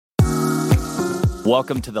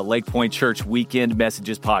Welcome to the Lake Point Church Weekend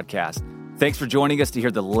Messages Podcast. Thanks for joining us to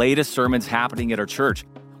hear the latest sermons happening at our church.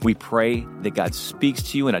 We pray that God speaks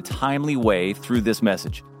to you in a timely way through this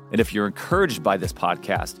message. And if you're encouraged by this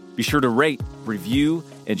podcast, be sure to rate, review,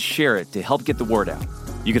 and share it to help get the word out.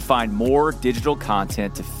 You can find more digital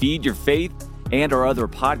content to feed your faith and our other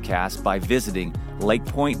podcasts by visiting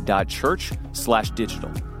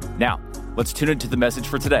lakepoint.church/digital. Now, let's tune into the message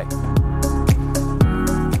for today.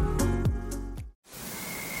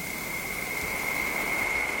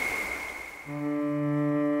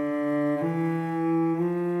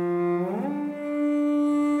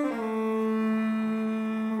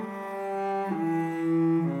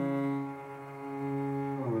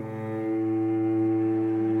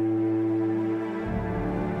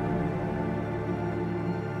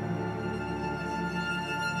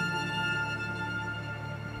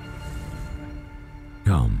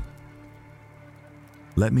 Come,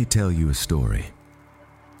 let me tell you a story.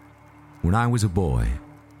 When I was a boy,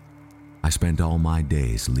 I spent all my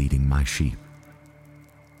days leading my sheep,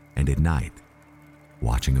 and at night,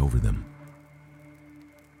 watching over them.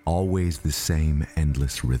 Always the same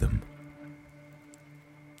endless rhythm.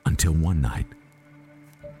 Until one night,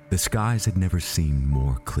 the skies had never seemed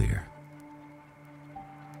more clear.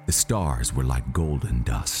 The stars were like golden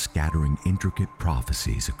dust scattering intricate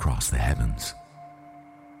prophecies across the heavens.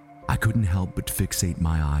 I couldn't help but fixate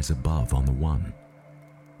my eyes above on the one.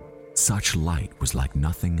 Such light was like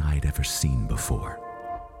nothing I had ever seen before.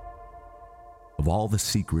 Of all the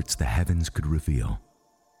secrets the heavens could reveal,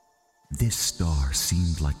 this star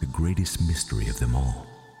seemed like the greatest mystery of them all.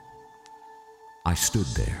 I stood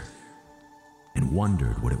there and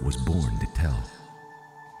wondered what it was born to tell.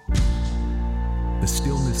 The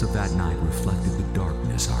stillness of that night reflected the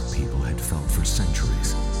darkness our people had felt for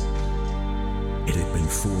centuries. It had been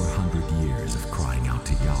 400 years of crying out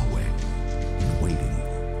to Yahweh and waiting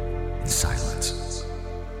in silence.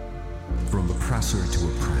 From oppressor to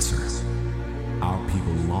oppressor, our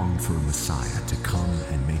people longed for a Messiah to come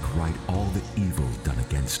and make right all the evil done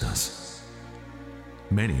against us.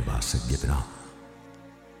 Many of us had given up.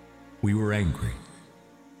 We were angry,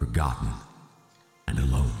 forgotten, and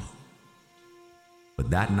alone. But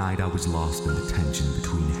that night I was lost in the tension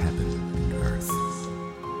between heaven and earth,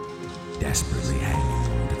 desperately hanging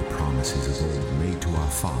on to the promises of old made to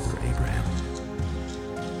our father Abraham.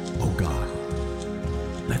 Oh God,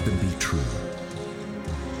 let them be true.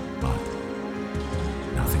 But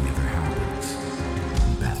nothing ever happens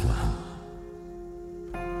in Bethlehem.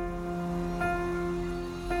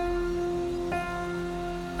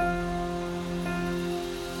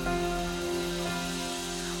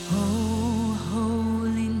 Oh,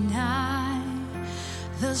 holy night,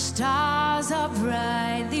 the stars are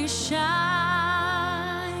brightly shining.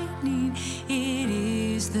 It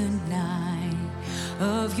is the night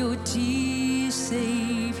of your dear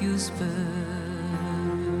Savior's birth.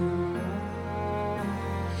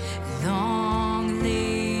 Long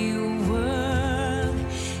lay your world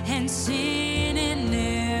and sin and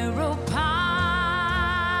error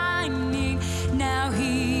pining. Now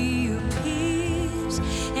he appears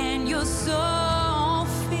and your soul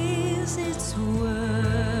feels its worth.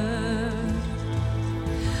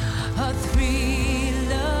 A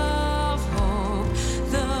thrill of hope,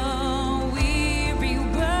 the weary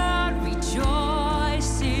world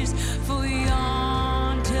rejoices, for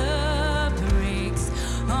yonder breaks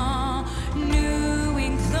a new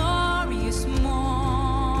and glorious morn.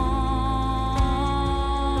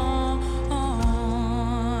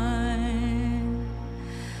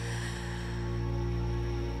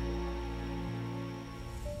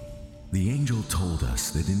 The angel told us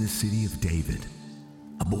that in the city of David,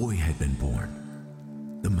 a boy had been born,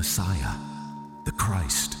 the Messiah, the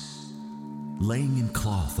Christ, laying in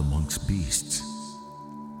cloth amongst beasts.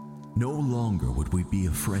 No longer would we be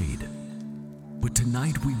afraid, but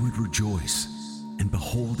tonight we would rejoice and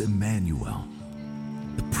behold Emmanuel,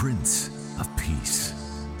 the Prince of Peace.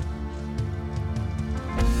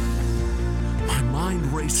 My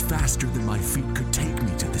mind raced faster than my feet could take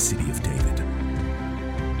me to the city of David.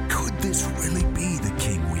 Could this really be the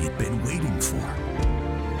king we had been waiting for?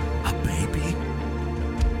 A baby?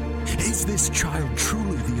 Is this child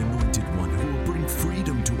truly the anointed one who will bring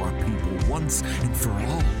freedom to our people once and for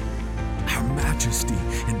all? Our majesty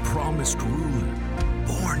and promised ruler,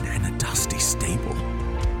 born in a dusty stable.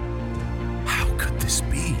 How could this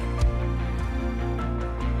be?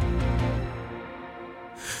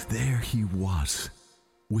 There he was,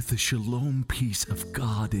 with the shalom peace of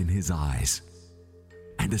God in his eyes,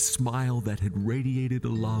 and a smile that had radiated a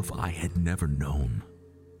love I had never known.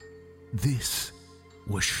 This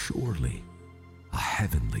was surely a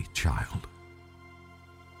heavenly child.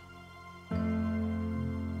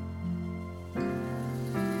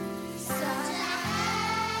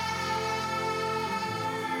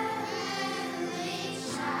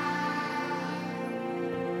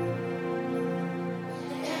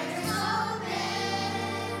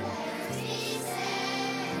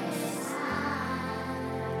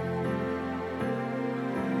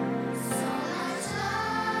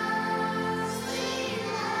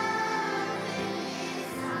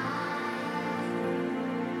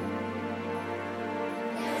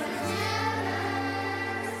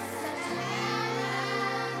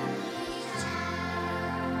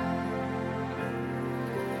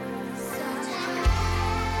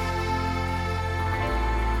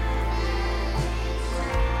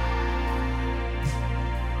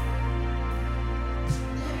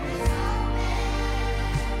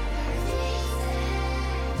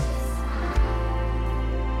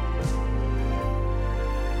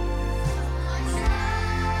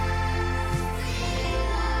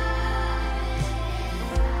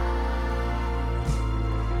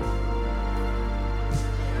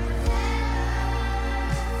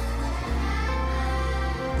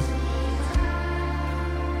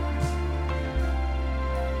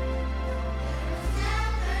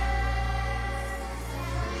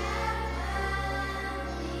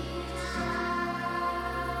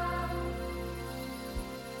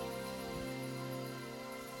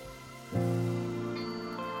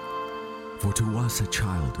 For to us a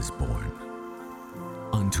child is born,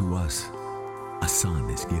 unto us a son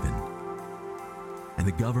is given, and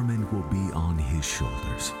the government will be on his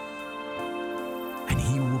shoulders. And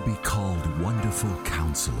he will be called Wonderful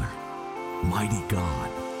Counselor, Mighty God,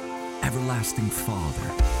 Everlasting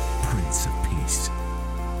Father, Prince of Peace.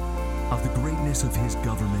 Of the greatness of his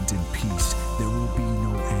government and peace there will be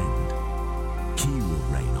no end. He will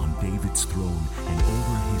reign on David's throne and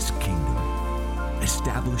over his kingdom,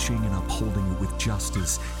 establishing and upholding it with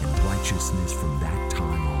justice and righteousness from that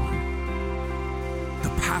time on. The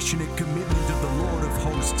passionate commitment of the Lord of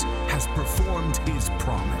hosts has performed his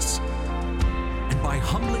promise. And by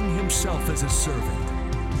humbling himself as a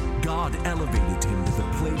servant, God elevated him to the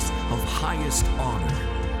place of highest honor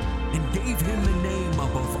and gave him the name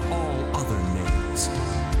above all other names,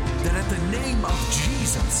 that at the name of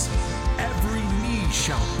Jesus every knee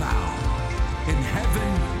shall bow, in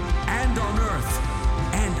heaven and on earth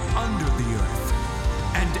and under the earth,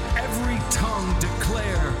 and every tongue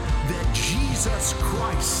declare that Jesus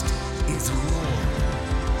Christ is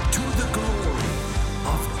Lord, to the glory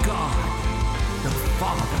of God the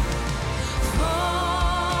Father.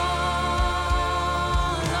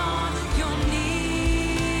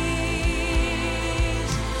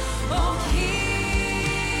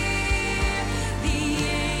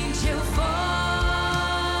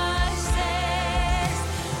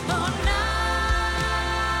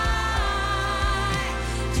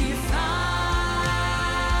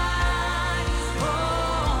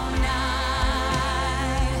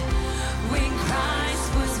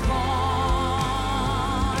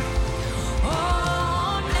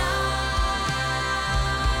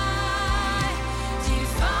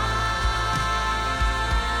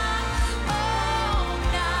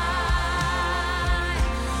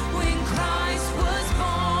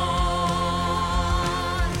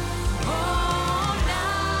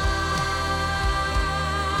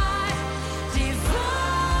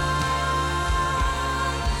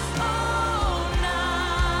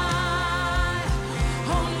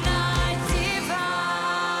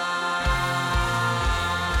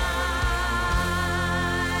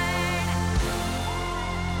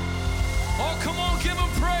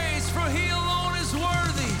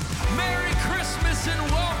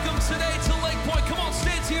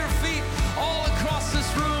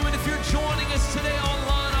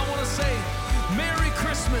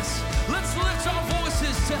 Let's lift our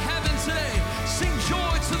voices to heaven today. Sing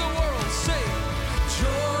joy to the world. Say,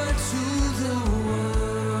 joy to the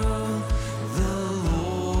world. The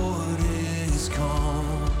Lord is come.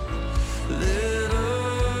 Let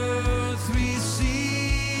earth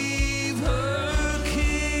receive her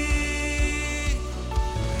King.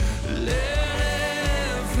 Let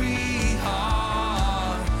every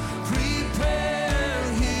heart prepare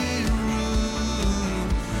his room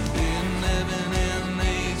in heaven and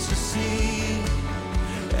nature sing,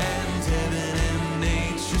 and heaven and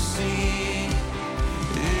nature sing,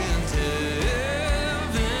 and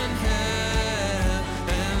heaven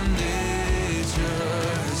and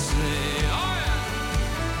nature sing. Oh yeah.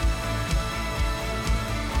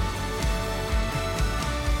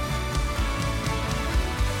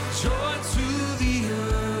 Joy to the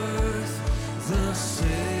earth, the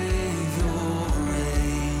Savior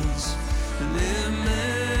reigns. Let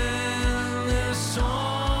men their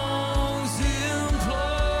songs employ,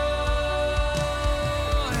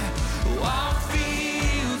 while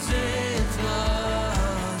fields and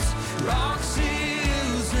floods, rocks,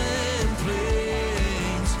 hills and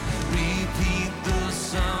plains repeat the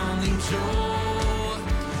sounding joy,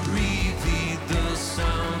 repeat the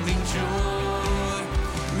sounding joy,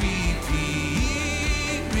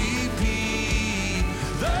 repeat, repeat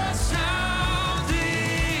the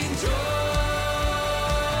sounding joy.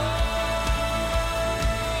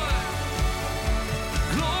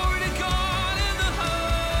 Glory to God in the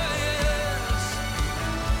highest.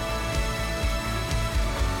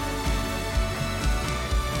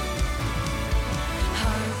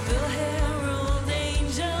 Hark the herald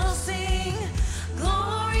angels sing,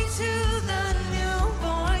 glory to the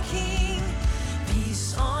newborn King. Peace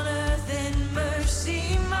on earth and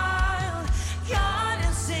mercy mild, God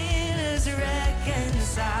and sinners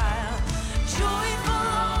reconcile. Joyful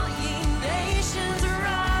all ye nations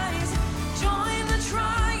rise, join the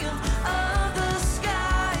triumph of the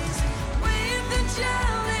skies. With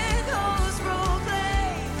angelic hosts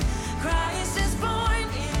proclaim, Christ is born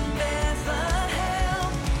in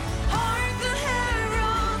Bethlehem. Hark the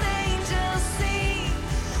herald angels sing,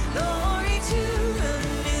 glory to the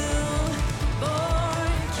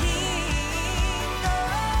newborn King.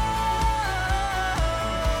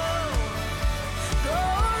 Oh,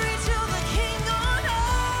 glory to the King on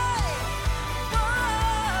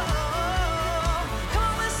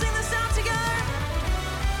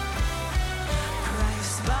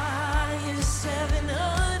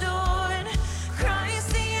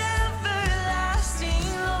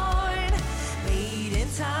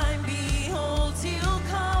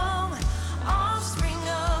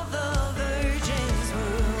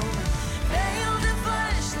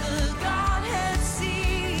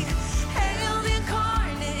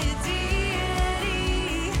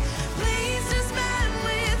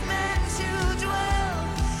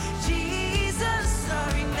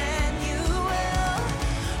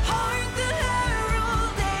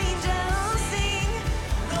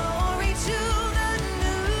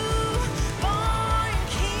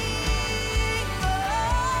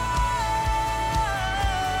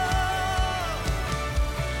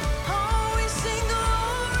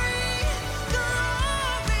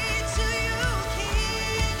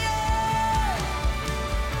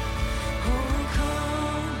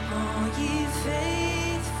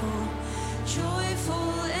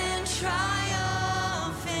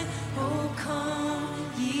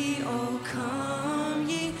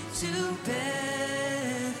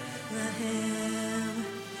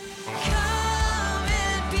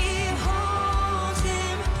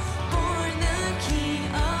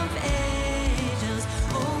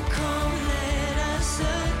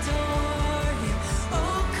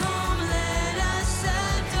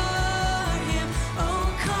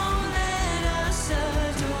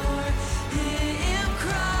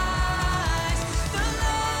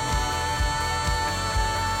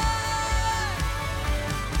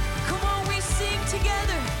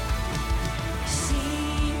together.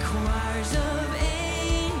 Sing choirs of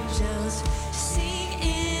angels, sing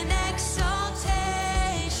in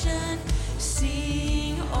exaltation,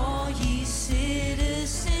 sing all ye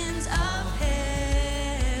citizens of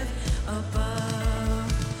heaven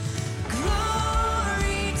above.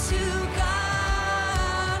 Glory to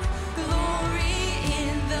God, glory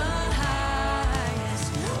in the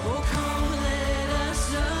highest. Oh, come let us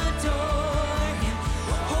adore him.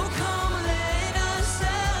 Oh, come let us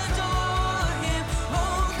adore him.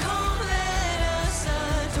 Oh, come let us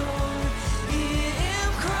adore him,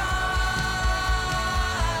 Christ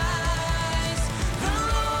the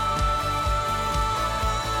Lord.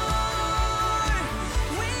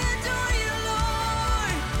 We adore you,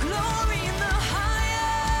 Lord. Glory in the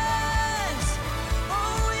highest.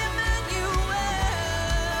 Oh, Emmanuel.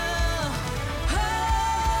 Oh,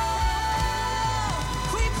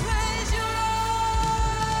 we praise you,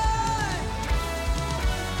 Lord.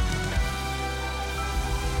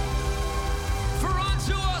 For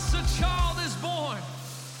unto us a child is born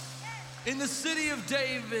in the city of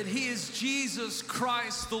David. He is Jesus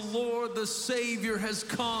Christ, the Lord, the Savior, has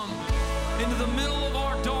come into the middle of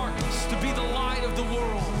our darkness to be the light of the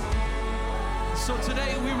world. So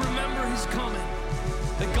today we remember his coming,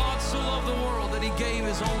 that God so loved the world that he gave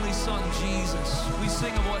his only son, Jesus. We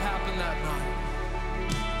sing of what happened that night.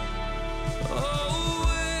 Oh,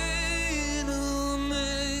 in a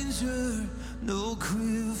manger, no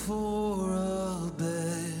crib for a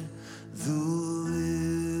bed, the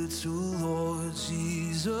little Lord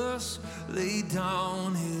Jesus laid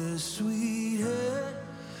down his sweet head.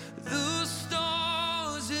 The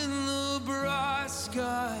stars in the bright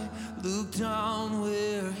sky looked down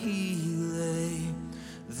where he lay.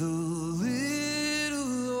 The little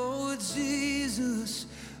Lord Jesus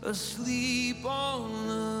asleep on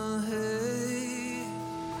the hay.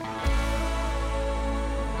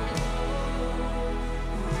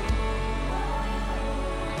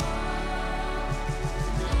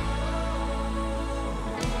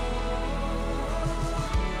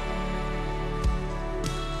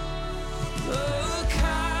 The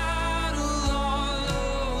cattle are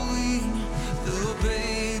lowing, the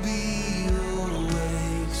baby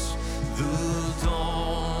awakes, the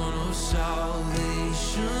dawn of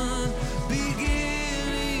salvation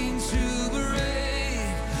beginning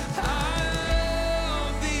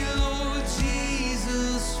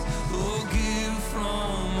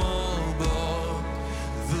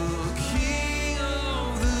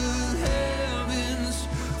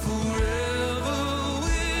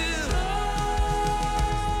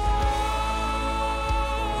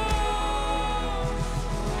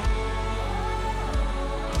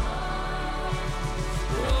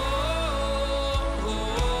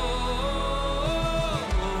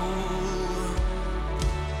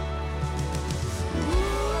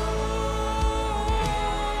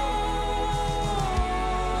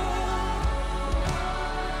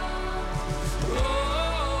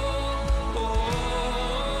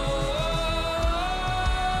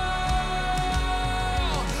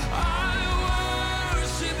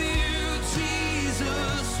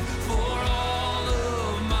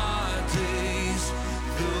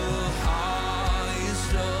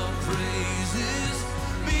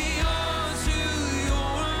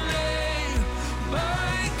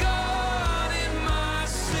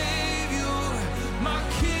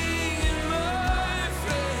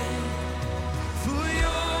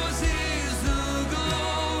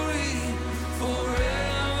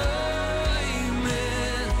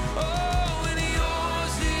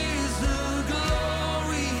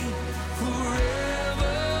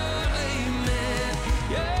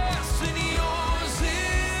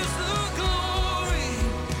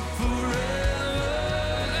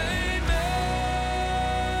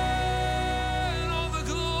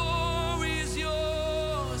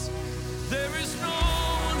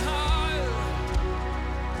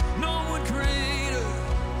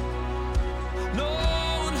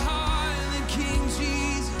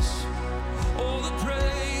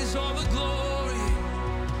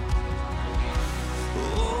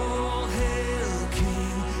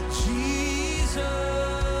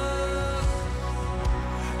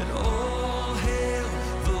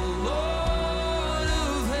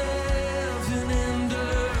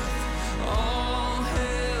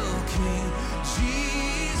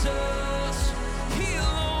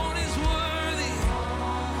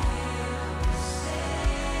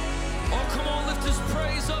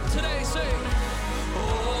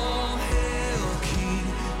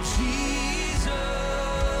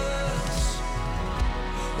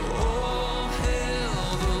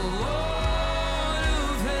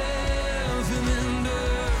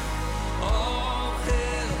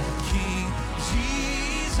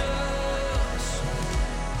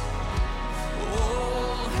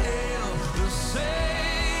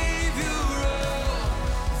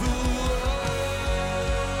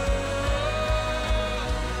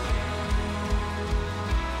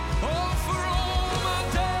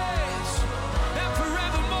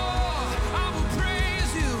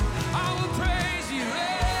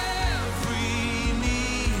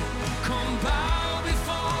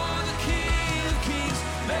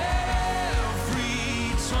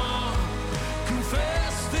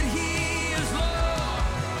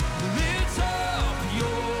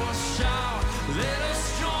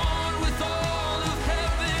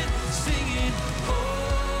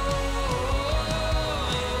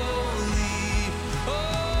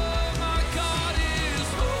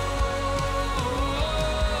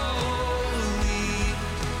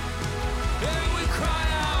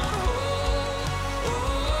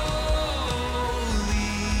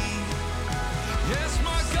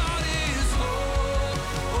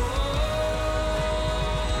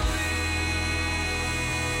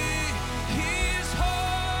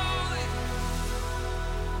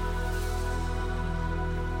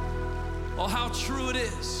Oh, how true it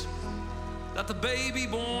is that the baby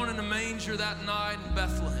born in a manger that night in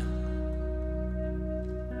Bethlehem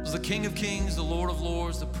was the King of Kings, the Lord of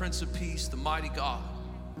Lords, the Prince of Peace, the mighty God,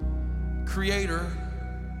 Creator,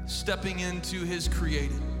 stepping into his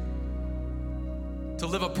created to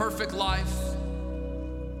live a perfect life,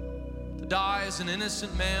 to die as an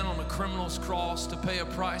innocent man on a criminal's cross, to pay a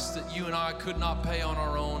price that you and I could not pay on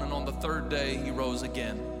our own, and on the third day he rose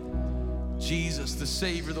again. Jesus, the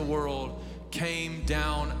Savior of the world, came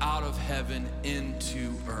down out of heaven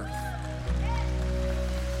into earth.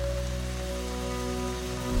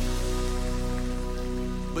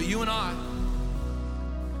 But you and I,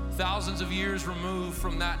 thousands of years removed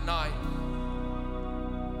from that night,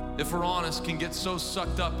 if we're honest, can get so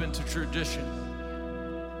sucked up into tradition,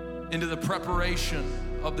 into the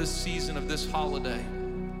preparation of this season, of this holiday,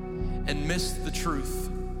 and miss the truth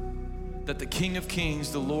that the King of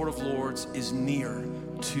Kings, the Lord of Lords, is near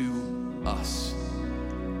to us.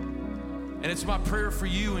 And it's my prayer for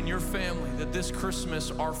you and your family that this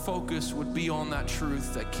Christmas our focus would be on that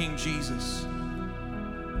truth, that King Jesus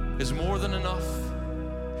is more than enough.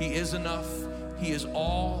 He is enough. He is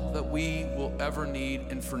all that we will ever need.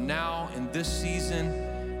 And for now, in this season,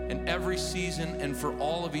 in every season, and for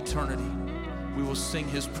all of eternity, we will sing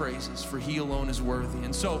his praises, for he alone is worthy.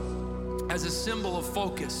 And so, as a symbol of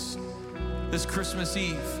focus, this Christmas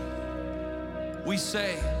Eve, we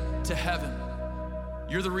say to heaven,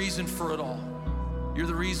 you're the reason for it all. You're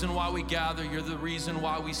the reason why we gather. You're the reason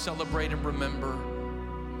why we celebrate and remember.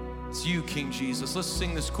 It's you, King Jesus. Let's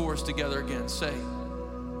sing this chorus together again. Say,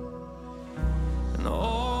 and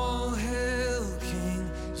all hail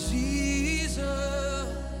King Jesus.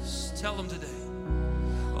 Tell him today.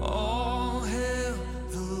 All hail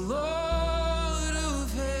the Lord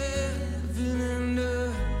of heaven and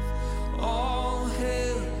earth. All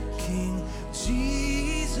hail King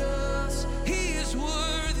Jesus. He is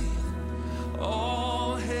worthy.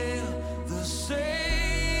 All hail the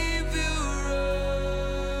Savior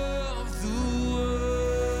of the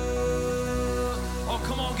world. Oh,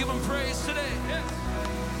 come on, give him praise today. Yeah.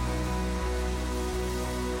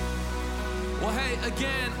 Well, hey,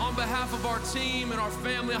 again, on behalf of our team and our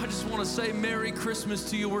family, I just want to say Merry Christmas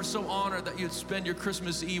to you. We're so honored that you'd spend your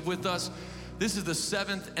Christmas Eve with us. This is the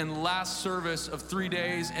 7th and last service of 3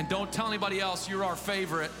 days, and don't tell anybody else you're our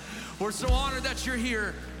favorite. We're so honored that you're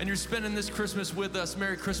here and you're spending this Christmas with us.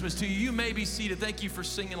 Merry Christmas to you. You may be seated. Thank you for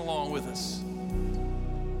singing along with us.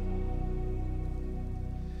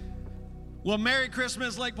 Well, Merry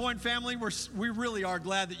Christmas, Lake Point family. We really are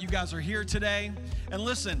glad that you guys are here today. And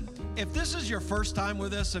listen, if this is your first time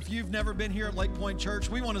with us, if you've never been here at Lake Point Church,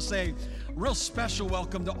 we want to say a real special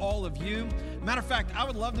welcome to all of you. Matter of fact, I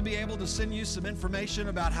would love to be able to send you some information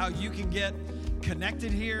about how you can get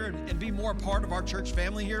connected here and be more a part of our church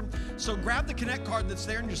family here. So grab the Connect card that's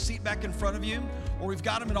there in your seat back in front of you, or we've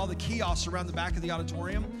got them at all the kiosks around the back of the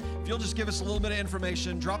auditorium. If you'll just give us a little bit of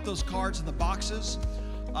information, drop those cards in the boxes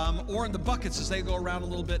or in the buckets as they go around a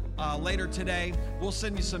little bit later today. We'll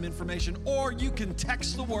send you some information, or you can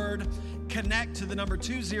text the word CONNECT to the number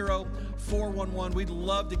 20411. We'd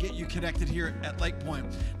love to get you connected here at Lake Point.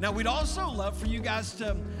 Now, we'd also love for you guys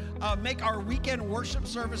to make our weekend worship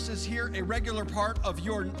services here a regular part of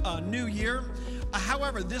your new year.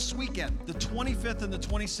 However, this weekend, the 25th and the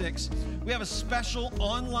 26th, we have a special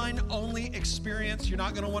online-only experience you're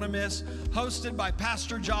not going to want to miss, hosted by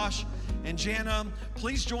Pastor Josh and Jana.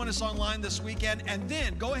 Please join us online this weekend, and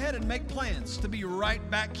then go ahead and make plans to be right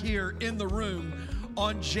back here in the room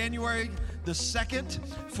on January the 2nd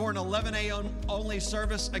for an 11 a.m. only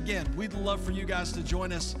service. Again, we'd love for you guys to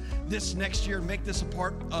join us this next year and make this a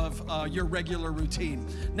part of your regular routine.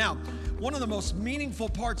 Now, one of the most meaningful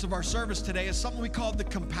parts of our service today is something we call the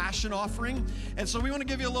Compassion Offering. And so we want to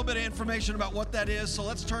give you a little bit of information about what that is. So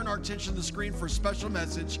let's turn our attention to the screen for a special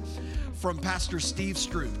message from Pastor Steve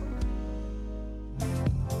Stroop.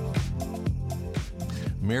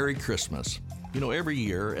 Merry Christmas. You know, every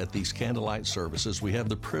year at these candlelight services, we have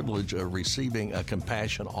the privilege of receiving a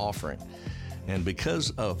compassion offering. And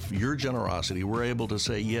because of your generosity, we're able to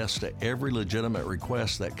say yes to every legitimate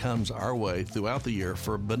request that comes our way throughout the year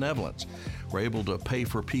for benevolence. We're able to pay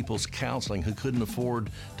for people's counseling who couldn't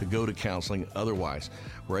afford to go to counseling otherwise.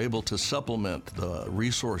 We're able to supplement the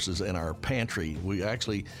resources in our pantry. We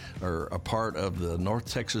actually are a part of the North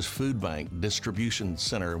Texas Food Bank Distribution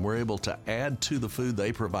Center, and we're able to add to the food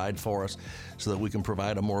they provide for us so that we can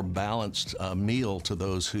provide a more balanced meal to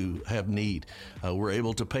those who have need. We're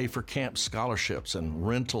able to pay for camp scholarships and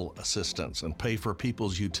rental assistance and pay for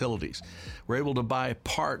people's utilities. We're able to buy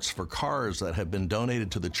parts for cars that have been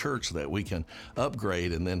donated to the church so that we can can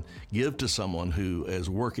upgrade and then give to someone who is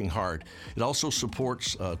working hard. It also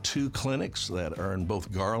supports 2 clinics that are in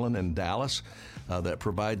both Garland and Dallas that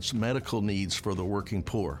provides medical needs for the working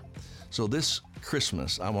poor. So this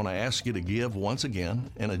Christmas, I want to ask you to give once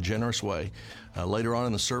again in a generous way. Later on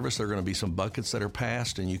in the service, there are going to be some buckets that are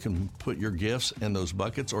passed, and you can put your gifts in those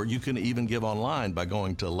buckets, or you can even give online by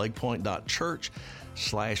going to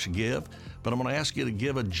lakepoint.church/give. But I'm going to ask you to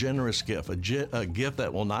give a generous gift, a gift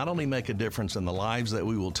that will not only make a difference in the lives that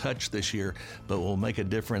we will touch this year, but will make a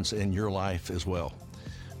difference in your life as well.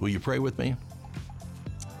 Will you pray with me?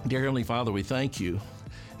 Dear Heavenly Father, we thank you.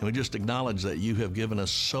 And we just acknowledge that you have given us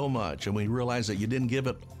so much, and we realize that you didn't give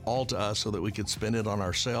it all to us so that we could spend it on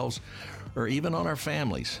ourselves or even on our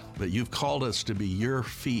families, but you've called us to be your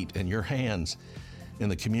feet and your hands in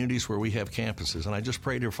the communities where we have campuses. And I just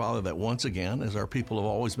pray, dear Father, that once again, as our people have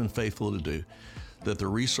always been faithful to do, that the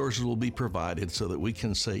resources will be provided so that we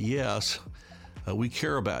can say, yes, we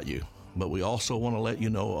care about you, but we also want to let you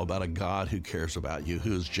know about a God who cares about you,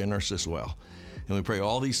 who is generous as well. And we pray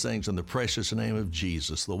all these things in the precious name of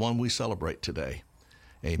Jesus, the one we celebrate today.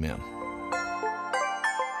 Amen.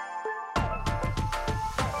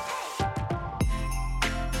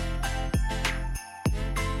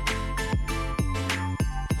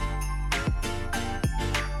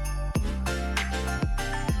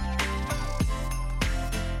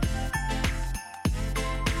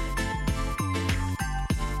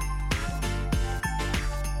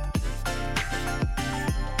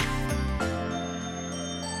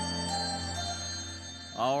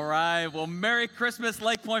 All right. Well, Merry Christmas,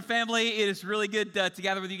 Lake Point family. It is really good to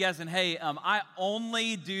gather with you guys. And hey, I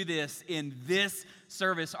only do this in this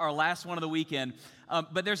service, our last one of the weekend.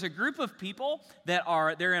 But there's a group of people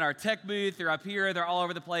they're in our tech booth, they're up here, they're all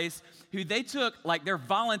over the place, who they're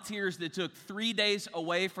volunteers that took 3 days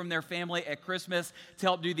away from their family at Christmas to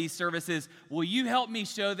help do these services. Will you help me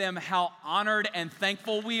show them how honored and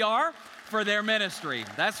thankful we are for their ministry?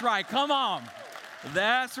 That's right. Come on.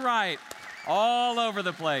 That's right. All over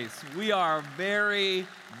the place. We are very,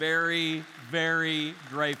 very, very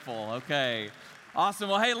grateful. Okay. Awesome.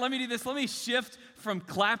 Well, hey, let me do this. Let me shift from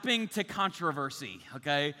clapping to controversy.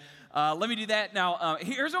 Okay. Let me do that. Now,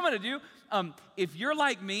 here's what I'm going to do. If you're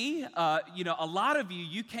like me, a lot of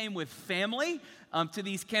you came with family to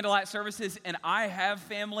these candlelight services, and I have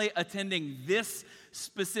family attending this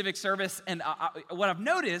specific service. And what I've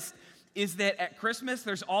noticed is that at Christmas,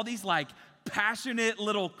 there's all these passionate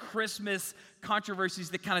little Christmas controversies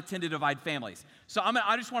that kind of tend to divide families. So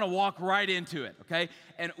I just want to walk right into it, okay?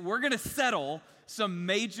 And we're going to settle some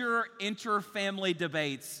major inter-family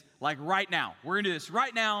debates right now. We're going to do this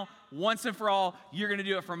right now, once and for all. You're going to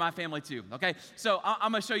do it for my family too, okay? So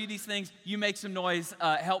I'm going to show you these things. You make some noise.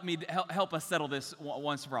 Help us settle this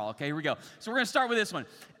once for all, okay? Here we go. So we're going to start with this one.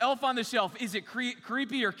 Elf on the Shelf, is it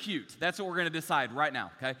creepy or cute? That's what we're going to decide right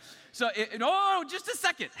now, okay? So, just a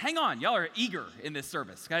second. Hang on. Y'all are eager in this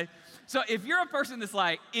service, okay? So if you're a person that's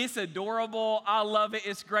it's adorable, I love it,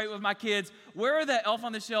 it's great with my kids, where are the Elf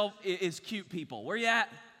on the Shelf is cute people? Where you at?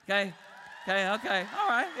 Okay. All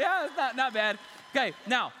right. Yeah, it's not bad. Okay,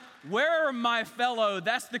 now, where are my fellow,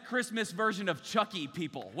 that's the Christmas version of Chucky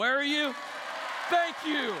people? Where are you? Thank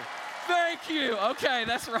you. Okay,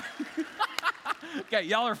 that's right. Okay,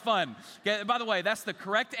 y'all are fun. Okay, by the way, that's the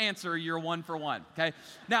correct answer. You're 1 for 1, okay?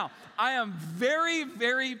 Now, I am very,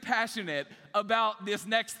 very passionate about this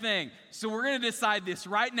next thing. So we're going to decide this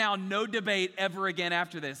right now. No debate ever again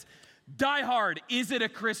after this. Die Hard, is it a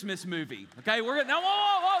Christmas movie? Okay, we're going to, no,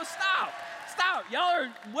 whoa, stop. Y'all are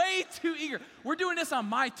way too eager. We're doing this on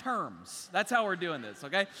my terms. That's how we're doing this,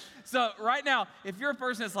 okay? So right now, if you're a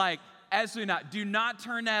person that's absolutely not, do not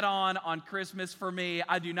turn that on Christmas for me.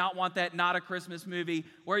 I do not want that, not a Christmas movie.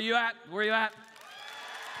 Where are you at?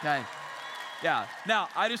 Okay. Yeah. Now,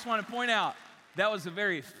 I just want to point out, that was a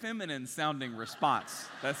very feminine sounding response.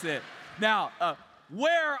 That's it. Now,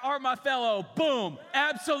 where are my fellow? Boom.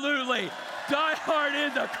 Absolutely. Die Hard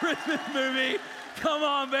is a Christmas movie. Come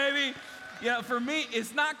on, baby. For me,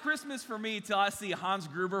 it's not Christmas for me till I see Hans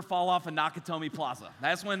Gruber fall off of Nakatomi Plaza.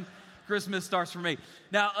 That's when Christmas starts for me.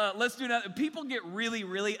 Now, let's do another. People get really,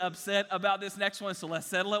 really upset about this next one, so let's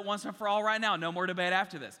settle it once and for all right now. No more debate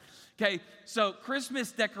after this. Okay, so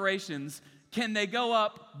Christmas decorations, can they go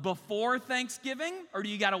up before Thanksgiving, or do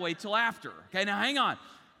you got to wait till after? Okay, now hang on.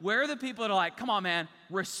 Where are the people that are come on, man,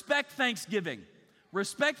 respect Thanksgiving.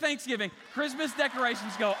 Respect Thanksgiving. Christmas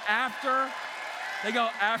decorations go after. They go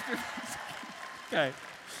after Thanksgiving. Okay.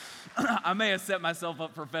 I may have set myself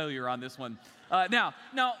up for failure on this one. Now,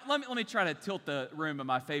 let me try to tilt the room in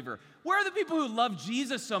my favor. Where are the people who love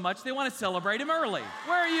Jesus so much they want to celebrate him early?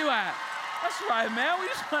 Where are you at? That's right, man. We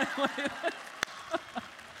just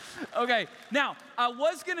Okay, now, I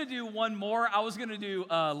was going to do one more. I was going to do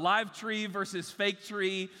live tree versus fake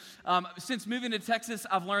tree. Since moving to Texas,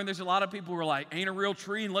 I've learned there's a lot of people who are like, ain't a real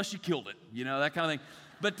tree unless you killed it, you know, that kind of thing.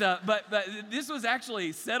 But this was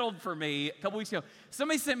actually settled for me a couple weeks ago.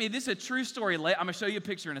 Somebody sent me, this is a true story. I'm going to show you a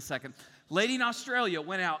picture in a second. Lady in Australia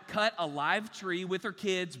went out, cut a live tree with her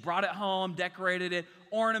kids, brought it home, decorated it,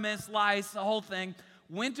 ornaments, lights, the whole thing.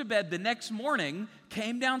 Went to bed the next morning,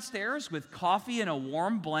 came downstairs with coffee and a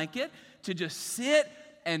warm blanket to just sit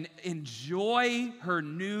and enjoy her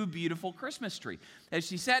new beautiful Christmas tree. As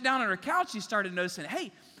she sat down on her couch, she started noticing,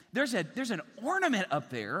 hey, there's an ornament up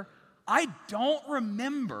there I don't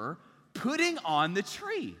remember putting on the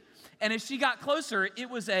tree. And as she got closer, it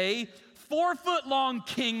was a 4-foot-long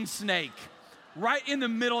king snake right in the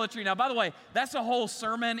middle of the tree. Now, by the way, that's a whole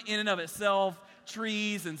sermon in and of itself,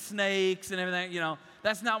 trees and snakes and everything, you know.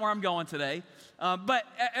 That's not where I'm going today. But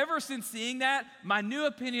ever since seeing that, my new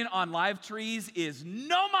opinion on live trees is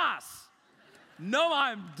no mas. No,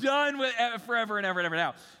 I'm done with it forever and ever and ever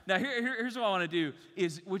now. Now, here's what I want to do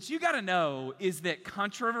is what you got to know is that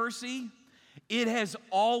controversy, it has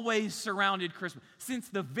always surrounded Christmas. Since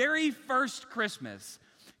the very first Christmas,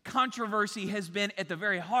 controversy has been at the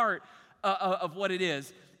very heart of what it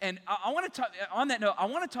is. And I want to talk, on that note, I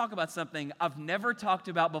want to talk about something I've never talked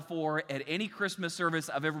about before at any Christmas service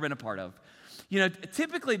I've ever been a part of. You know,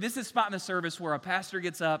 typically this is a spot in the service where a pastor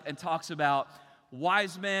gets up and talks about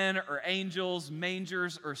wise men or angels,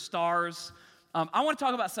 mangers or stars. I want to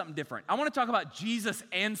talk about something different. I want to talk about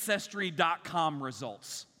JesusAncestry.com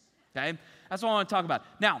results, okay? That's what I want to talk about.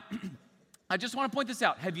 Now, I just want to point this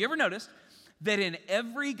out. Have you ever noticed that in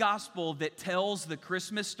every gospel that tells the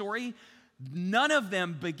Christmas story, none of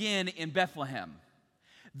them begin in Bethlehem?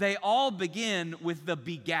 They all begin with the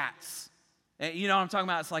begats. You know what I'm talking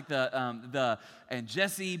about? It's like and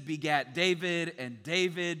Jesse begat David, and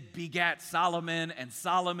David begat Solomon, and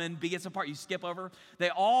Solomon begets a part you skip over. They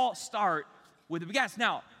all start with the begats.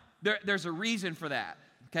 Now, there's a reason for that,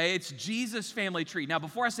 okay? It's Jesus' family tree. Now,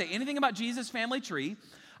 before I say anything about Jesus' family tree,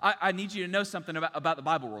 I need you to know something about the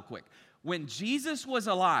Bible real quick. When Jesus was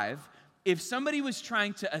alive, if somebody was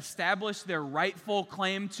trying to establish their rightful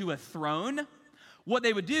claim to a throne, what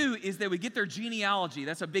they would do is they would get their genealogy.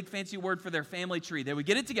 That's a big fancy word for their family tree. They would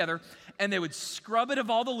get it together, and they would scrub it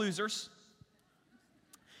of all the losers,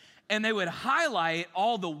 and they would highlight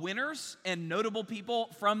all the winners and notable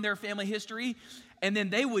people from their family history, and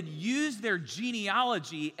then they would use their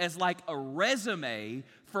genealogy as like a resume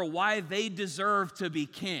for why they deserve to be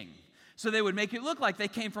king. So they would make it look like they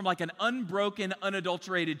came from like an unbroken,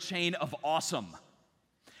 unadulterated chain of awesome.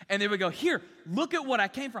 And they would go, here, look at what I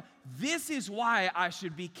came from. This is why I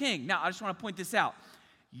should be king. Now, I just want to point this out.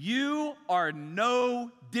 You are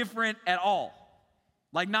no different at all.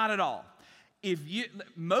 Like, not at all.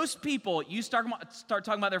 Most people, you start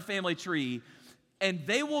talking about their family tree, and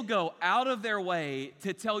they will go out of their way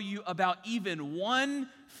to tell you about even one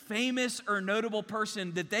famous or notable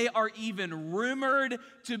person that they are even rumored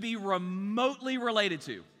to be remotely related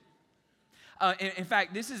to. In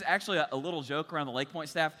fact, this is actually a little joke around the Lake Point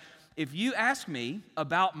staff. If you ask me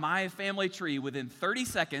about my family tree within 30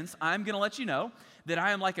 seconds, I'm going to let you know that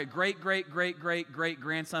I am like a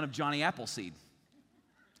great-great-great-great-great-grandson of Johnny Appleseed.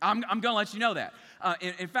 I'm going to let you know that.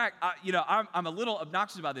 In fact, I'm a little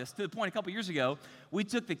obnoxious about this, to the point a couple years ago, we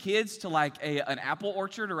took the kids to like an apple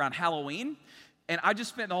orchard around Halloween, and I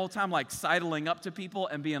just spent the whole time like sidling up to people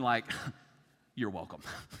and being like, you're welcome,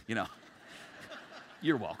 you know.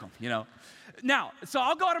 You're welcome, you know. Now, so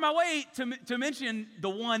I'll go out of my way to mention the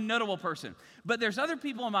one notable person. But there's other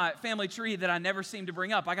people in my family tree that I never seem to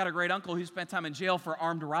bring up. I got a great uncle who spent time in jail for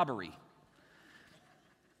armed robbery.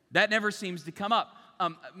 That never seems to come up.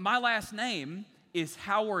 My last name is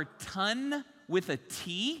Howard Tunn with a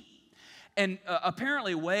T. And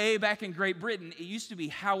apparently way back in Great Britain, it used to be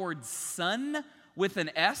Howard Son with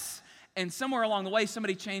an S. And somewhere along the way,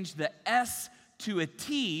 somebody changed the S to a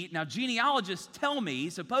T. Now, genealogists tell me,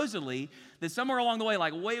 supposedly, that somewhere along the way,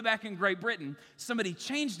 like way back in Great Britain, somebody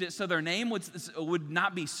changed it so their name would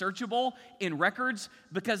not be searchable in records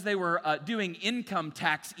because they were doing income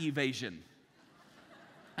tax evasion.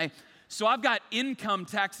 So I've got income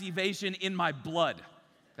tax evasion in my blood,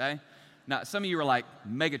 okay? Now, some of you are like,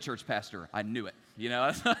 mega church pastor, I knew it, you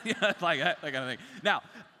know? Like that kind of thing. Now,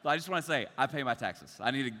 I just want to say, I pay my taxes. I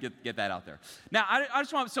need to get that out there. Now, I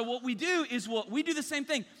just want, so what we do is we do the same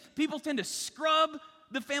thing. People tend to scrub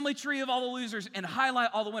the family tree of all the losers and highlight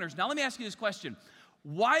all the winners. Now, let me ask you this question.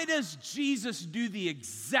 Why does Jesus do the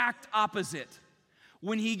exact opposite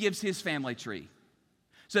when he gives his family tree?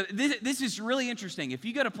 So this is really interesting. If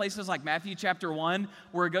you go to places like Matthew chapter 1,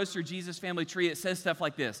 where it goes through Jesus' family tree, it says stuff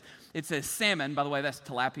like this. It says Salmon, by the way, that's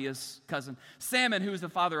Tilapia's cousin. Salmon, who was the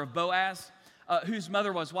father of Boaz, whose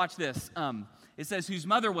mother was, watch this. It says whose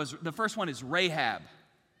mother was, the first one is Rahab.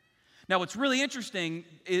 Now, what's really interesting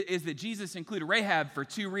is that Jesus included Rahab for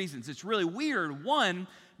two reasons. It's really weird. One,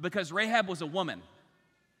 because Rahab was a woman.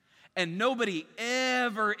 And nobody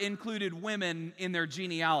ever included women in their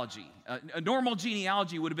genealogy. A normal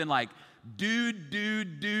genealogy would have been like, dude,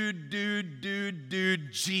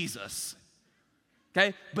 Jesus.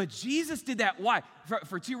 Okay? But Jesus did that. Why?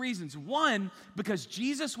 For two reasons. One, because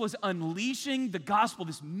Jesus was unleashing the gospel,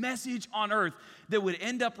 this message on earth that would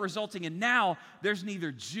end up resulting in now there's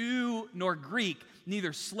neither Jew nor Greek,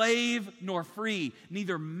 neither slave nor free,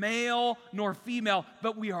 neither male nor female,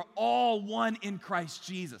 but we are all one in Christ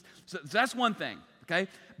Jesus. So that's one thing, okay?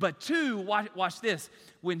 But two, watch this.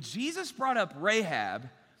 When Jesus brought up Rahab,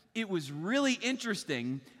 it was really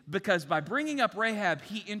interesting because by bringing up Rahab,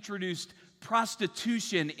 he introduced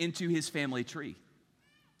prostitution into his family tree.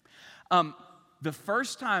 The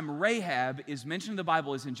first time Rahab is mentioned in the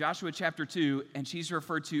Bible is in Joshua chapter 2, and she's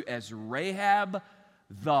referred to as Rahab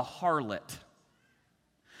the harlot.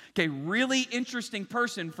 Okay, really interesting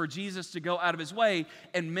person for Jesus to go out of his way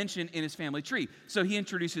and mention in his family tree. So he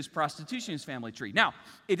introduces prostitution in his family tree. Now,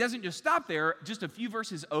 it doesn't just stop there. Just a few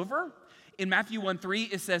verses over, in Matthew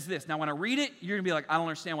 1:3, it says this. Now, when I read it, you're going to be like, I don't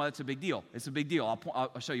understand why that's a big deal. It's a big deal.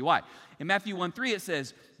 I'll show you why. In Matthew 1:3, it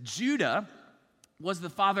says, Judah was the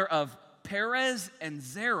father of Perez and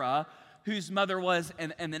Zerah, whose mother was,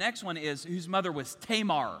 and the next one is, whose mother was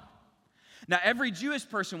Tamar. Now, every Jewish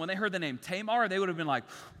person, when they heard the name Tamar, they would have been like,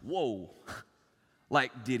 whoa,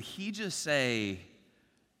 like, did he just say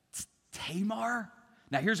Tamar?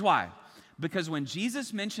 Now, here's why. Because when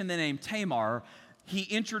Jesus mentioned the name Tamar, he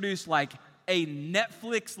introduced like a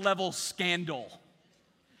Netflix-level scandal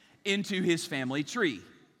into his family tree.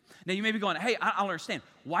 Now, you may be going, hey, I don't understand.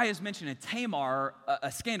 Why is mentioning Tamar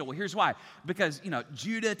a scandal? Well, here's why. Because,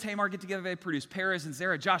 Judah, Tamar get together, they produce Perez and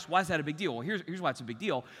Zerah. Josh, why is that a big deal? Well, here's why it's a big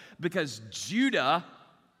deal. Because Judah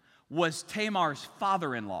was Tamar's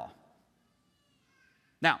father-in-law.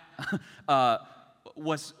 Now,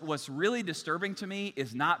 what's really disturbing to me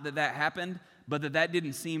is not that happened, but that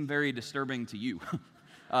didn't seem very disturbing to you.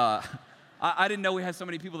 I didn't know we had so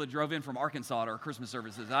many people that drove in from Arkansas to our Christmas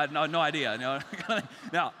services. I had no idea.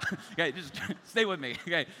 No, okay, just stay with me.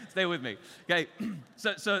 Okay, stay with me. Okay,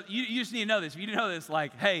 so you just need to know this. If you didn't know this,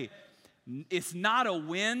 like, hey, it's not a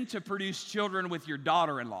win to produce children with your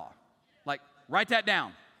daughter-in-law. Like, write that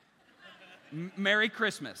down. Merry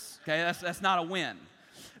Christmas. Okay, that's not a win.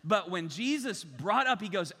 But when Jesus brought up, he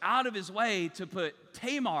goes out of his way to put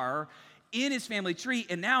Tamar in his family tree,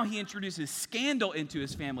 and now he introduces scandal into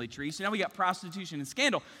his family tree. So now we got prostitution and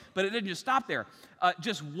scandal, but it didn't just stop there.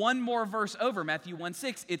 Just one more verse over, Matthew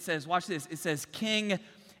 1:6, it says, watch this, it says king,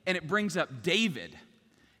 and it brings up David.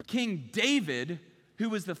 King David, who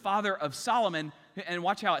was the father of Solomon, and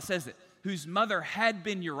watch how it says it, whose mother had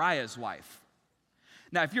been Uriah's wife.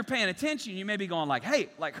 Now, if you're paying attention, you may be going like, hey,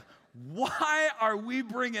 like, why are we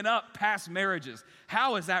bringing up past marriages?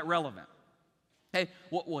 How is that relevant? Hey,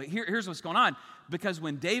 well, here's what's going on. Because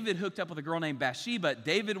when David hooked up with a girl named Bathsheba,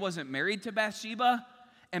 David wasn't married to Bathsheba,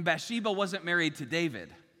 and Bathsheba wasn't married to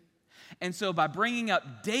David. And so by bringing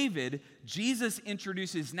up David, Jesus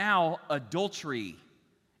introduces now adultery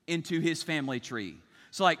into his family tree.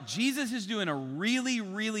 So like Jesus is doing a really,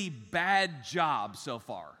 really bad job so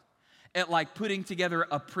far at like putting together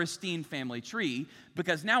a pristine family tree,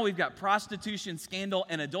 because now we've got prostitution, scandal,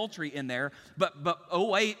 and adultery in there. But oh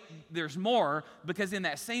wait, there's more, because in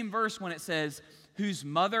that same verse when it says whose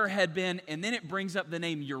mother had been, and then it brings up the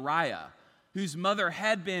name Uriah, whose mother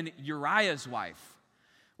had been Uriah's wife.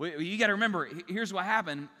 Well, you got to remember, here's what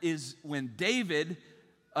happened is when David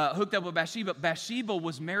hooked up with Bathsheba, Bathsheba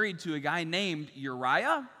was married to a guy named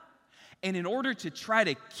Uriah, and in order to try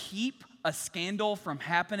to keep a scandal from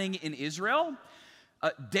happening in Israel,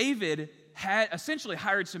 David had essentially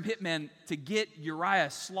hired some hitmen to get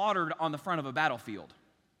Uriah slaughtered on the front of a battlefield.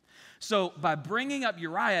 So by bringing up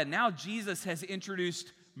Uriah, now Jesus has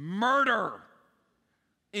introduced murder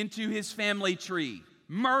into his family tree.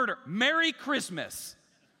 Murder. Merry Christmas.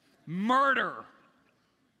 Murder.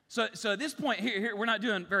 So at this point, here we're not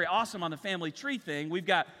doing very awesome on the family tree thing. We've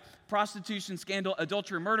got prostitution, scandal,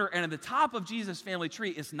 adultery, murder, and at the top of Jesus' family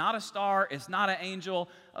tree, it's not a star, it's not an angel.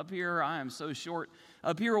 Up here, I am so short.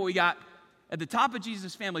 Up here, what we got at the top of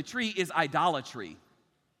Jesus' family tree is idolatry.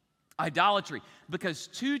 idolatry. Because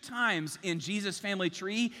 2 times in Jesus' family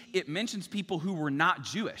tree, it mentions people who were not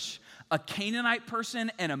Jewish, a Canaanite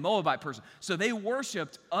person and a Moabite person. So they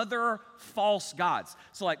worshiped other false gods.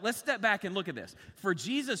 So like, let's step back and look at this. For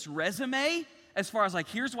Jesus' resume, as far as like,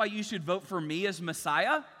 here's why you should vote for me as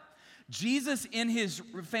Messiah, Jesus in his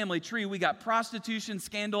family tree, we got prostitution,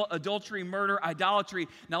 scandal, adultery, murder, idolatry.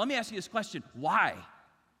 Now let me ask you this question, why?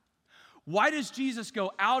 Why does Jesus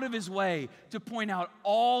go out of his way to point out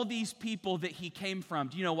all these people that he came from?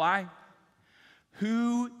 Do you know why?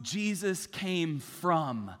 Who Jesus came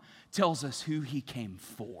from tells us who he came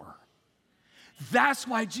for. That's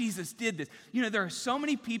why Jesus did this. You know, there are so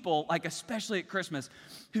many people, like especially at Christmas,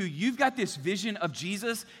 who you've got this vision of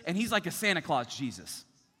Jesus, and he's like a Santa Claus Jesus.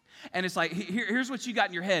 And it's like, here's what you got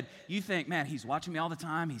in your head. You think, man, he's watching me all the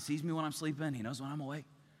time. He sees me when I'm sleeping. He knows when I'm awake.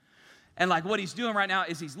 And like what he's doing right now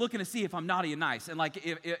is he's looking to see if I'm naughty and nice. And like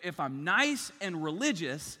if I'm nice and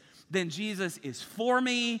religious, then Jesus is for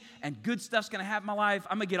me and good stuff's going to happen in my life.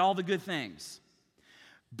 I'm going to get all the good things.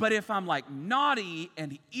 But if I'm like naughty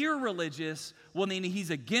and irreligious, well, then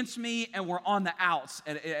he's against me and we're on the outs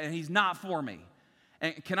and he's not for me.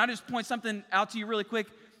 And can I just point something out to you really quick?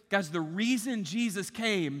 Guys, the reason Jesus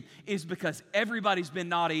came is because everybody's been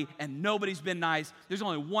naughty and nobody's been nice. There's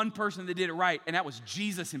only one person that did it right, and that was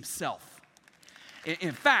Jesus himself.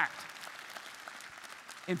 In fact,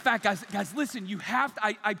 guys, listen, you have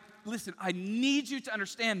to, listen, I need you to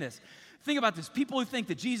understand this. Think about this. People who think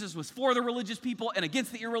that Jesus was for the religious people and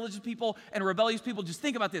against the irreligious people and rebellious people, just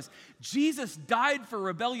think about this. Jesus died for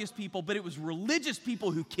rebellious people, but it was religious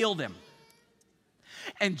people who killed him.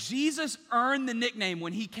 And Jesus earned the nickname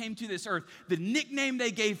when he came to this earth. The nickname they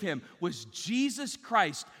gave him was Jesus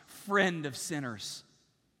Christ, friend of sinners.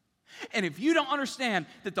 And if you don't understand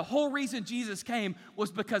that the whole reason Jesus came was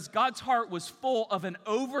because God's heart was full of an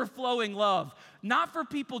overflowing love, not for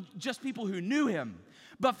people, just people who knew him,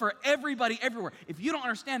 but for everybody everywhere. If you don't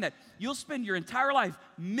understand that, you'll spend your entire life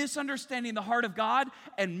misunderstanding the heart of God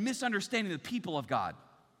and misunderstanding the people of God.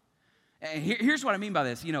 And here's what I mean by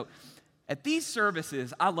this. You know, at these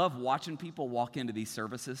services, I love watching people walk into these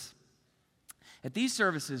services. At these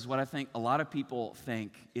services, what I think a lot of people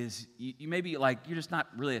think is you may be like, you're just not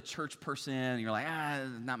really a church person, and you're like,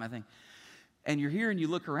 not my thing. And you're here and you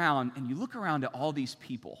look around at all these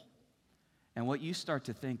people, and what you start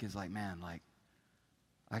to think is like, man, like,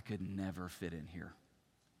 I could never fit in here.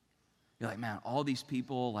 You're like, man, all these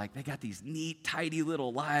people, like, they got these neat, tidy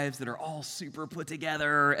little lives that are all super put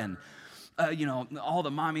together, and you know, all the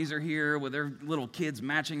mommies are here with their little kids'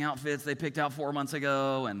 matching outfits they picked out 4 months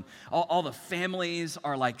ago, and all the families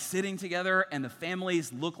are like sitting together, and the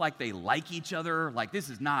families look like they like each other. Like, this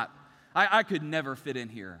is not, I could never fit in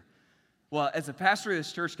here. Well, as a pastor of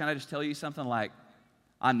this church, can I just tell you something? Like,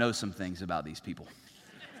 I know some things about these people.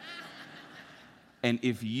 And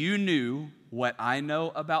if you knew what I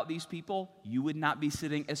know about these people, you would not be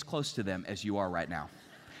sitting as close to them as you are right now.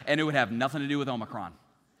 And it would have nothing to do with Omicron.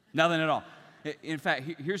 Nothing at all. In fact,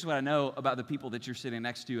 here's what I know about the people that you're sitting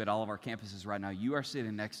next to at all of our campuses right now. You are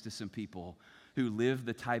sitting next to some people who live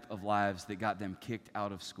the type of lives that got them kicked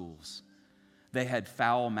out of schools. They had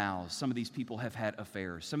foul mouths. Some of these people have had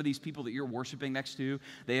affairs. Some of these people that you're worshiping next to,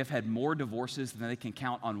 they have had more divorces than they can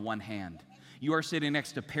count on one hand. You are sitting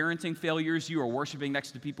next to parenting failures. You are worshiping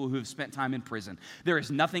next to people who have spent time in prison. There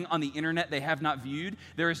is nothing on the internet they have not viewed.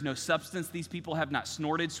 There is no substance these people have not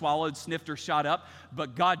snorted, swallowed, sniffed, or shot up.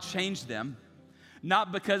 But God changed them,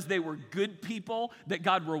 not because they were good people that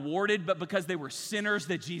God rewarded, but because they were sinners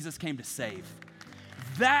that Jesus came to save.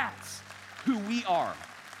 That's who we are.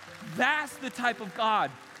 That's the type of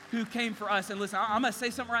God who came for us. And listen, I'm going to say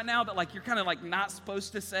something right now that like you're kind of like not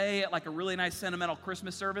supposed to say at like a really nice sentimental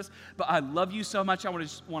Christmas service, but I love you so much I want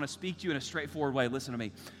to speak to you in a straightforward way. Listen to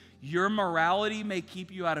me. Your morality may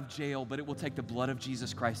keep you out of jail, but it will take the blood of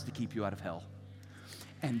Jesus Christ to keep you out of hell.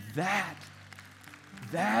 And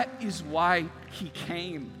that is why he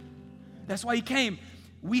came. That's why he came.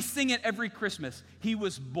 We sing it every Christmas. He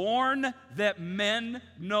was born that men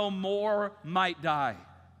no more might die.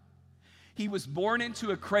 He was born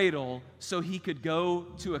into a cradle so he could go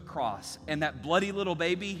to a cross. And that bloody little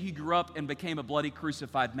baby, he grew up and became a bloody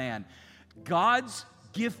crucified man. God's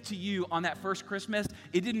gift to you on that first Christmas,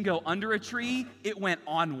 it didn't go under a tree, it went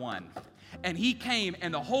on one. And he came,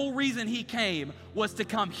 and the whole reason he came was to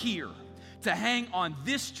come here, to hang on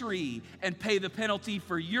this tree and pay the penalty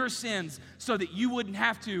for your sins so that you wouldn't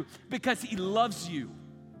have to, because he loves you.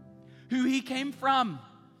 Who he came from,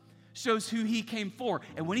 shows who he came for.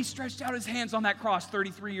 And when he stretched out his hands on that cross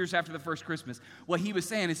 33 years after the first Christmas, what he was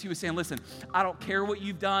saying is, listen, I don't care what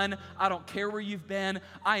you've done. I don't care where you've been.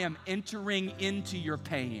 I am entering into your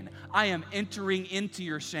pain. I am entering into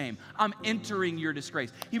your shame. I'm entering your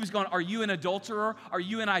disgrace. He was going, are you an adulterer? Are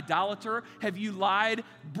you an idolater? Have you lied?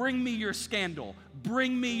 Bring me your scandal.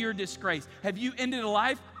 Bring me your disgrace. Have you ended a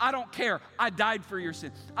life? I don't care. I died for your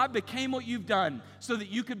sin. I became what you've done so that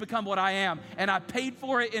you could become what I am. And I paid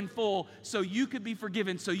for it in full so you could be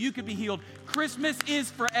forgiven, so you could be healed. Christmas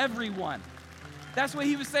is for everyone. That's what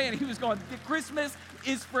he was saying. He was going, Christmas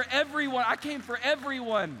is for everyone. I came for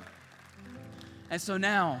everyone. And so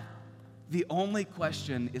now, the only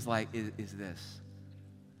question is this.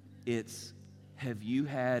 It's, have you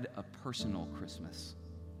had a personal Christmas?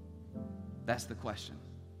 That's the question.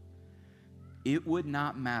 It would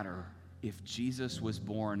not matter if Jesus was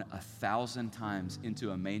born 1,000 times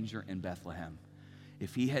into a manger in Bethlehem.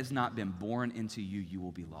 If he has not been born into you, you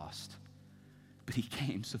will be lost. But he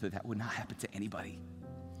came so that would not happen to anybody.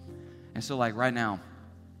 And so right now,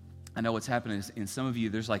 I know what's happening is in some of you,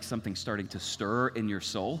 there's something starting to stir in your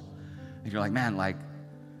soul. And you're like, man, I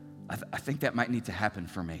think that might need to happen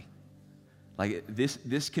for me.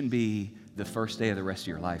 This can be the first day of the rest of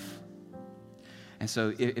your life. And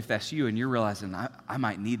so if that's you and you're realizing, I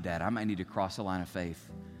might need that, I might need to cross a line of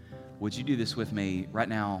faith, would you do this with me right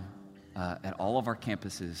now at all of our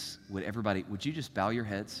campuses? Would you just bow your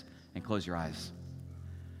heads and close your eyes?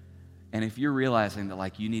 And if you're realizing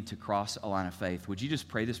that you need to cross a line of faith, would you just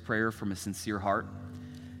pray this prayer from a sincere heart?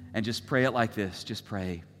 And just pray it like this. Just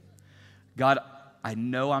pray, God, I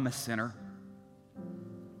know I'm a sinner.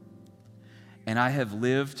 And I have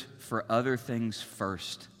lived for other things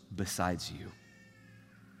first besides you.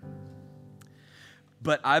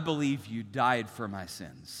 But I believe you died for my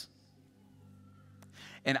sins.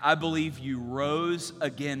 And I believe you rose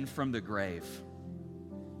again from the grave.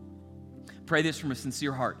 Pray this from a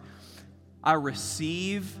sincere heart. I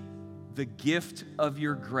receive the gift of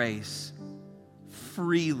your grace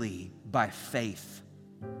freely by faith.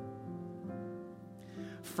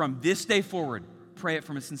 From this day forward, pray it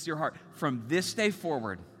from a sincere heart. From this day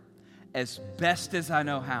forward, as best as I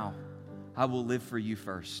know how, I will live for you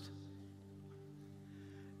first.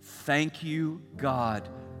 Thank you, God,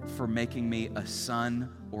 for making me a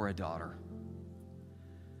son or a daughter.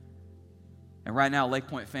 And right now, Lake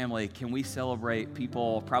Point family, can we celebrate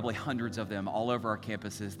people, probably hundreds of them, all over our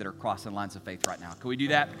campuses that are crossing lines of faith right now? Can we do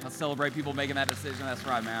that? Let's celebrate people making that decision. That's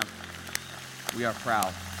right, man. We are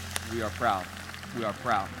proud. We are proud. We are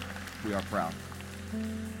proud. We are proud.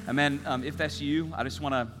 And man, if that's you, I just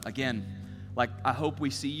want to, again, I hope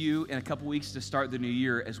we see you in a couple weeks to start the new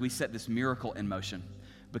year as we set this miracle in motion.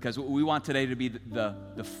 Because we want today to be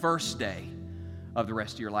the first day of the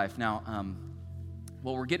rest of your life. Now,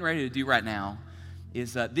 what we're getting ready to do right now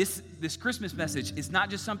is this Christmas message is not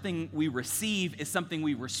just something we receive, it's something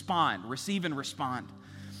we receive and respond.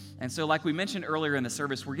 And so like we mentioned earlier in the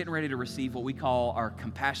service, we're getting ready to receive what we call our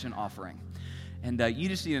compassion offering. And you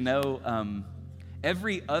just need to know,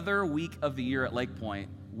 every other week of the year at Lake Point,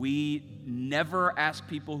 we never ask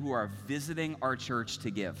people who are visiting our church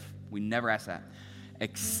to give. We never ask that.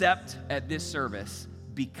 Except at this service,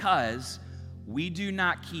 because we do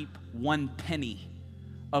not keep 1 penny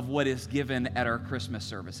of what is given at our Christmas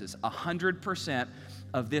services. 100%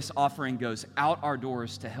 of this offering goes out our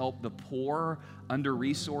doors to help the poor,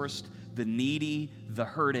 under-resourced, the needy, the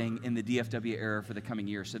hurting in the DFW area for the coming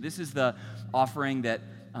year. So this is the offering that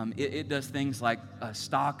it does things like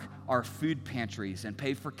stock our food pantries and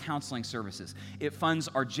pay for counseling services. It funds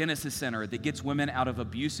our Genesis Center that gets women out of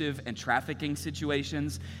abusive and trafficking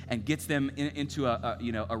situations and gets them into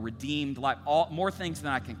a redeemed life. More things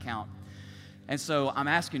than I can count. And so I'm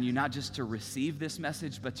asking you not just to receive this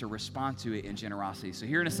message, but to respond to it in generosity. So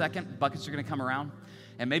here in a second, buckets are going to come around.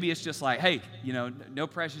 And maybe it's just hey, no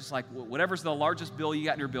pressure. It's whatever's the largest bill you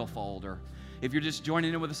got in your billfold. Or if you're just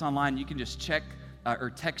joining in with us online, you can just check or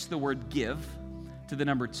text the word give to the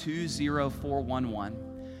number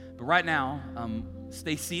 20411. But right now,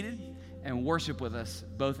 stay seated and worship with us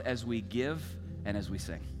both as we give and as we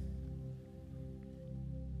sing.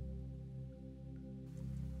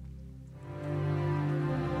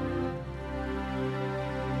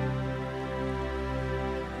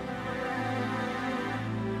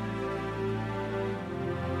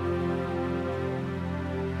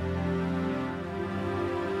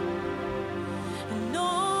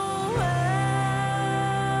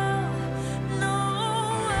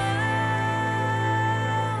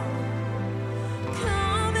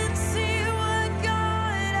 Come and see what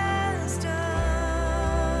God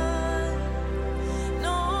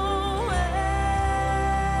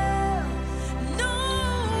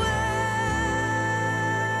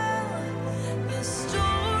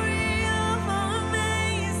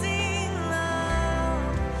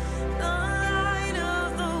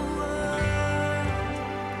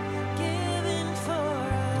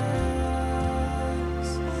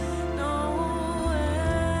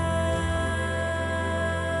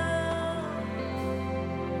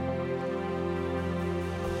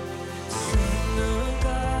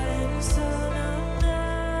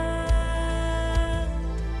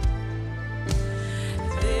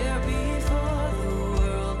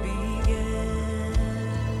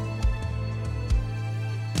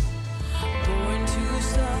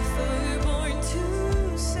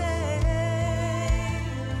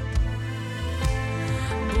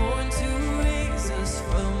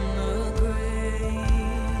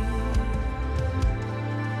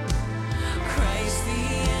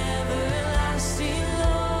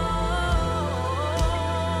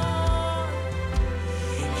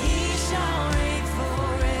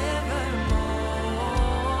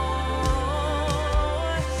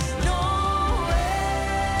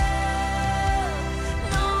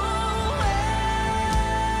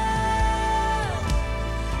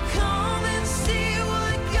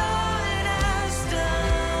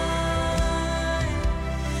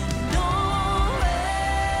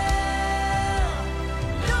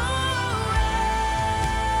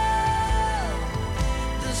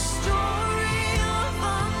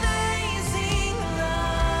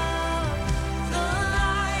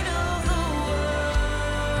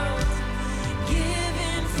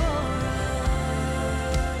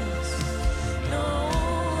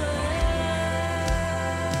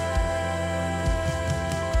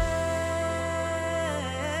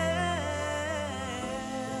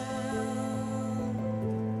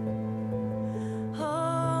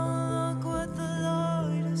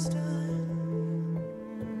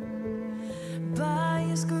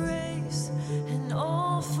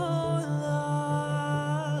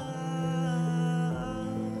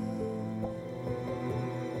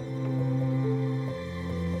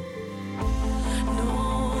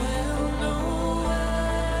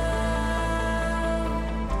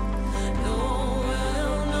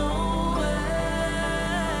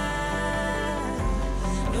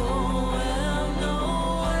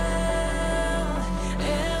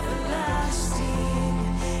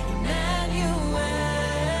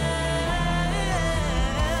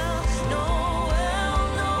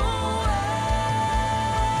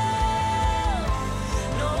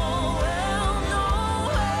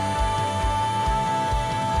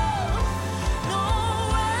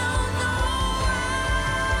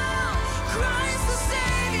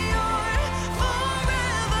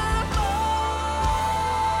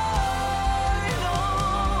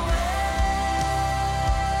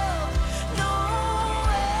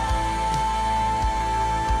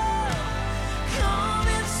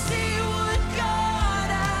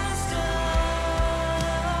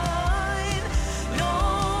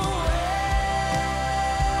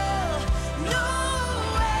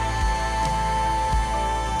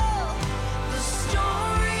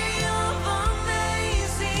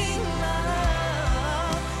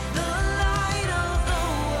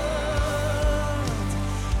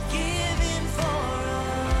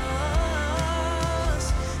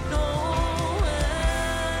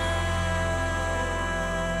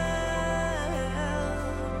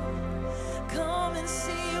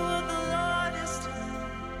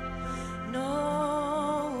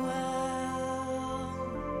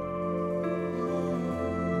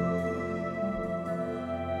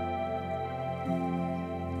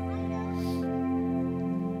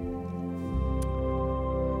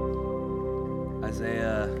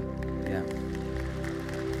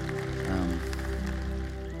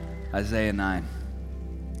Isaiah 9.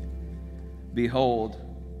 Behold,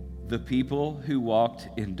 the people who walked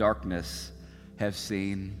in darkness have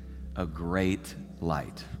seen a great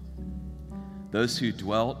light. Those who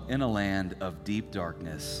dwelt in a land of deep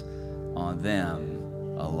darkness, on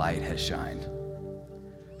them a light has shined.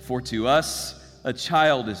 For to us a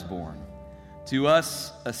child is born, to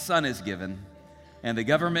us a son is given, and the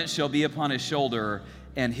government shall be upon his shoulder,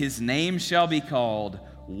 and his name shall be called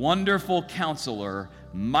Wonderful Counselor,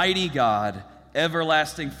 Mighty God,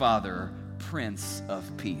 Everlasting Father, Prince of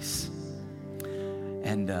Peace.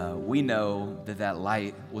 And we know that that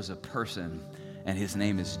light was a person, and his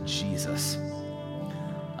name is Jesus.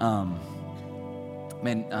 I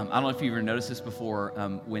don't know if you've ever noticed this before.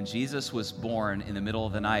 When Jesus was born in the middle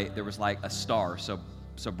of the night, there was like a star, so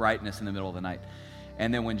brightness in the middle of the night.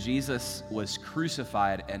 And then when Jesus was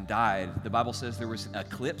crucified and died, the Bible says there was an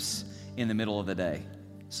eclipse in the middle of the day.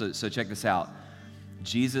 So check this out.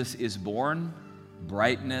 Jesus is born,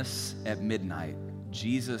 brightness at midnight.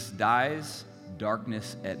 Jesus dies,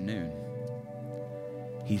 darkness at noon.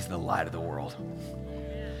 He's the light of the world.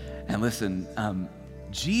 And listen,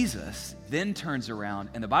 Jesus then turns around,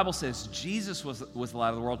 and the Bible says Jesus was the light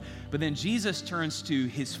of the world, but then Jesus turns to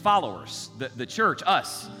his followers, the church,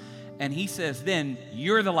 us, and he says, then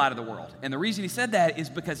you're the light of the world. And the reason he said that is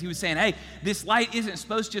because he was saying, hey, this light isn't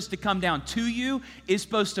supposed just to come down to you, it's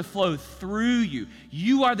supposed to flow through you.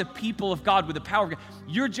 You are the people of God with the power of God.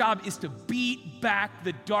 Your job is to beat back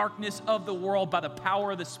the darkness of the world by the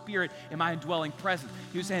power of the Spirit in my indwelling presence.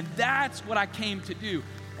 He was saying, that's what I came to do.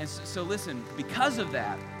 And so listen, because of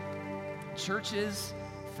that, churches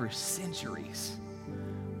for centuries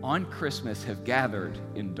on Christmas have gathered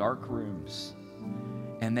in dark rooms,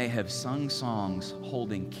 and they have sung songs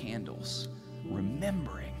holding candles,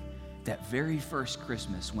 remembering that very first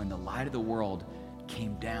Christmas when the light of the world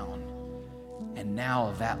came down. And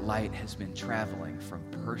now that light has been traveling from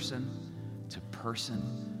person to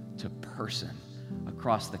person to person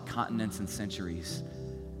across the continents and centuries.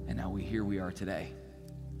 And now here we are today.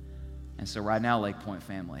 And so right now, Lake Point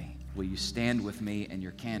family, will you stand with me and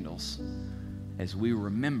your candles as we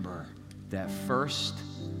remember that first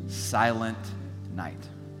silent night?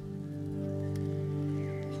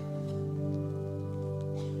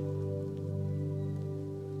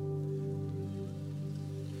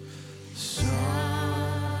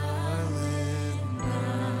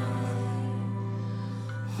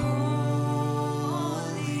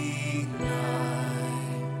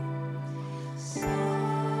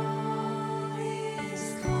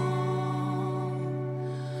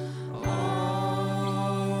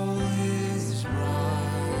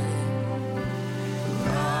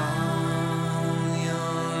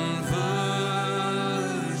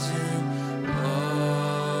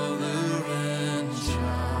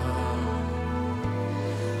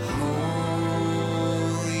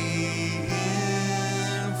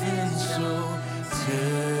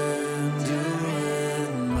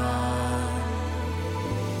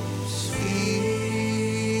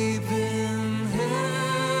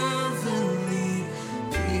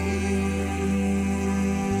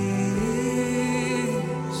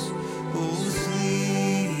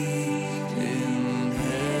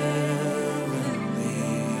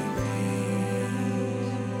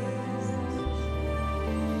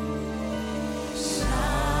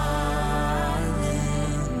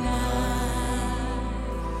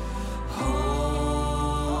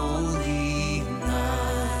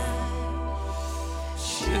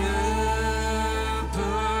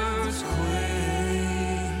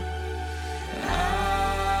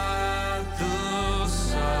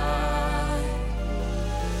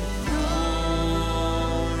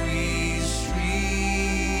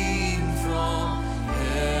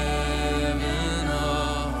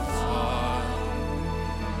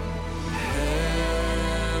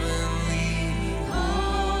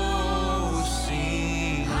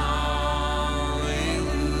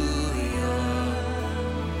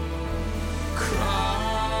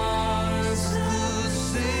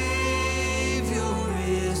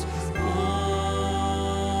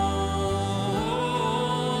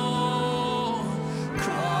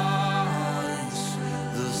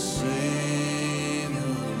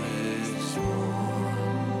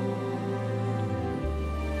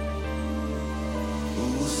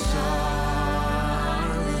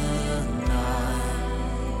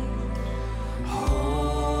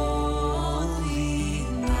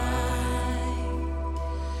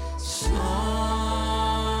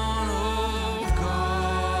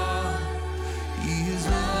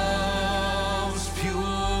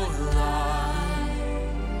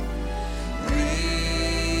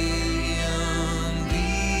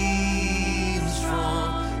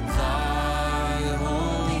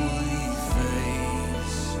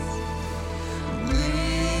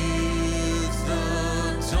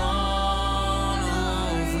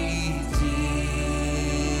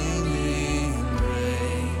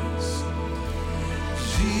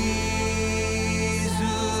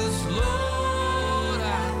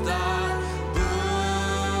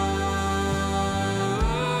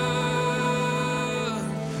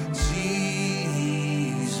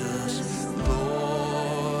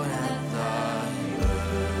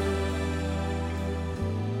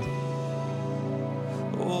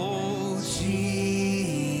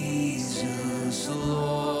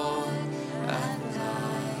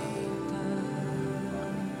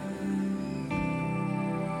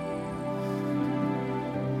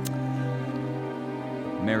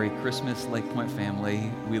 Merry Christmas, Lake Point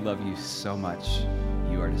family. We love you so much.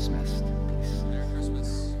 You are dismissed. Peace. Merry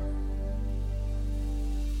Christmas.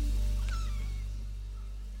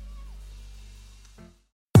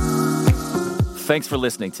 Thanks for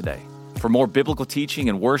listening today. For more biblical teaching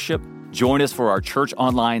and worship, join us for our Church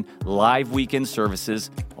Online live weekend services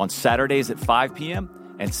on Saturdays at 5 p.m.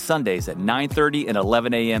 and Sundays at 9:30 and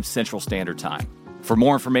 11 a.m. Central Standard Time. For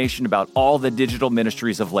more information about all the digital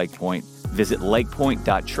ministries of Lake Point, visit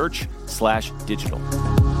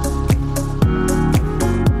lakepoint.church/digital.